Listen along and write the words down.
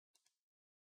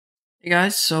Hey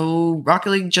guys, so Rocket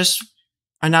League just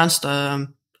announced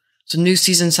some new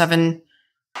Season 7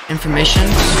 information.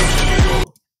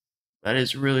 Whoa, that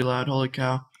is really loud, holy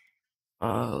cow.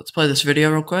 Let's play this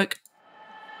video real quick.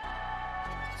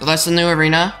 So that's the new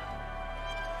arena.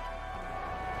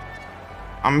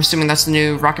 I'm assuming that's the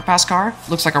new Rocket Pass car.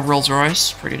 Looks like a Rolls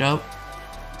Royce, pretty dope.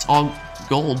 It's all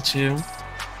gold too.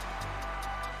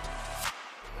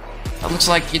 That looks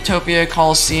like Utopia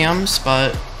Coliseums,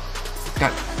 but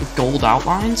got gold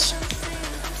outlines.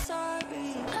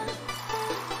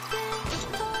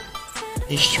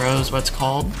 Bistro is what it's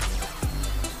called.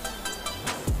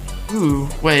 Ooh,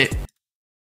 wait.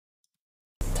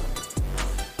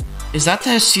 Is that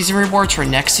the season rewards for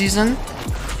next season?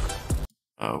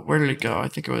 Oh, where did it go? I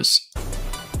think it was...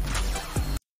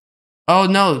 Oh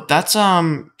no, that's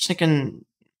thinking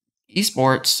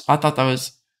esports. I thought that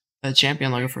was the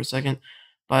champion logo for a second.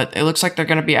 But it looks like they're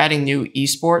gonna be adding new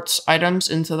esports items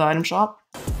into the item shop.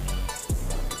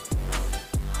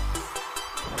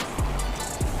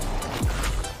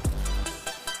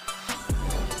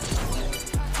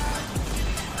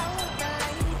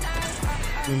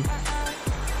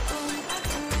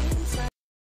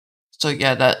 So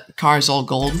yeah, that car is all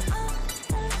gold.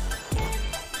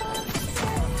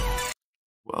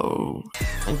 Whoa.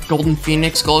 And Golden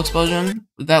Phoenix Gold Explosion?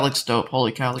 That looks dope.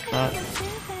 Holy cow, look at that.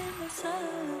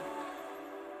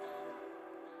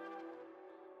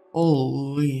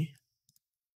 Holy.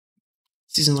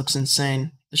 Season looks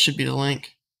insane. This should be the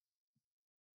link.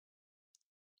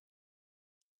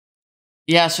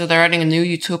 Yeah, so they're adding a new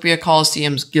Utopia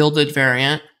Coliseum's Gilded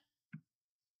variant.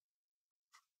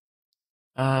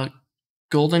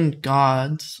 Golden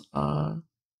Gods.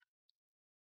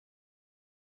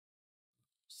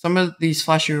 Some of these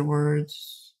flashy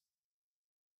rewards.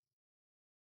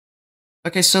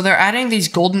 Okay, so they're adding these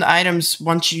golden items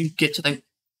once you get to the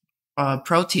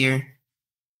pro tier.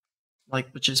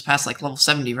 Like, which is past like level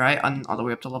 70, right? All the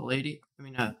way up to level 80. I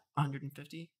mean,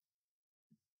 150.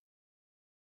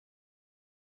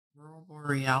 Rural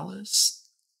Borealis.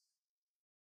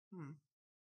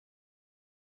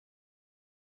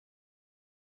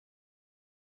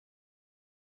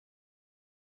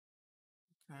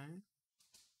 Okay.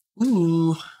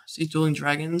 Ooh, see Dueling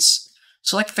Dragons.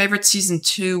 Select favorite season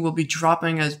 2 will be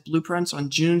dropping as blueprints on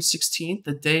June 16th,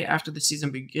 the day after the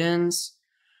season begins.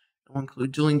 It will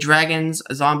include Dueling Dragons,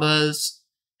 Zombas,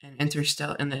 and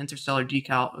the Interstellar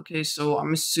decal. Okay, so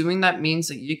I'm assuming that means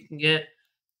that you can get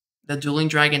the Dueling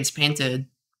Dragons painted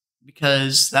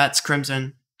because that's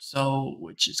Crimson. So,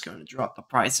 which is going to drop the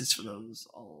prices for those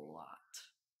a lot.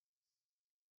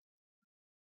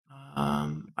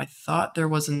 I thought there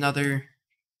was another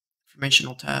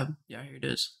informational tab. Yeah, here it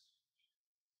is.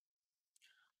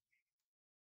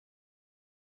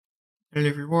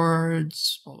 Daily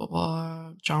rewards, blah blah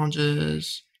blah,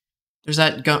 challenges. There's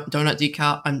that donut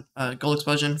decal and gold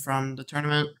explosion from the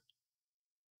tournament.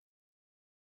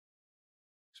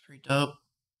 It's pretty dope.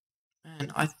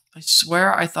 And I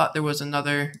swear I thought there was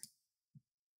another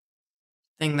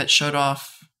thing that showed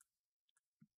off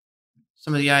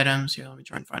some of the items. Here, let me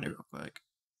try and find it real quick.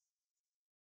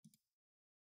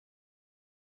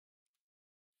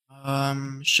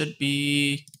 Should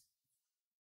be...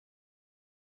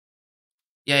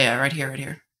 Yeah, right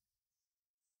here.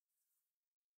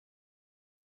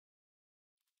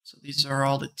 So these are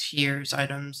all the tiers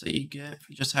items that you get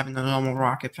for just having the normal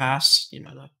Rocket Pass. You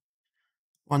know, the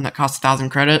one that costs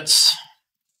 1,000 credits.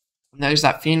 And there's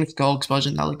that Phoenix Gold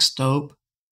Explosion. That looks dope.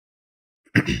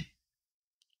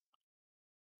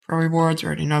 Pro rewards, we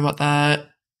already know about that.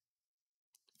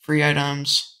 Free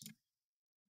items.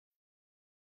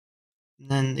 And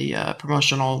then the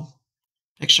promotional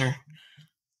picture.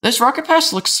 This Rocket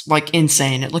Pass looks like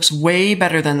insane. It looks way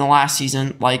better than the last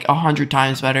season, like 100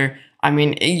 times better. I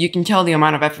mean, you can tell the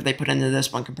amount of effort they put into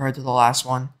this one compared to the last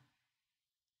one.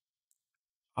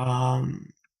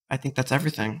 I think that's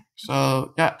everything.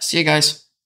 So, yeah, see you guys.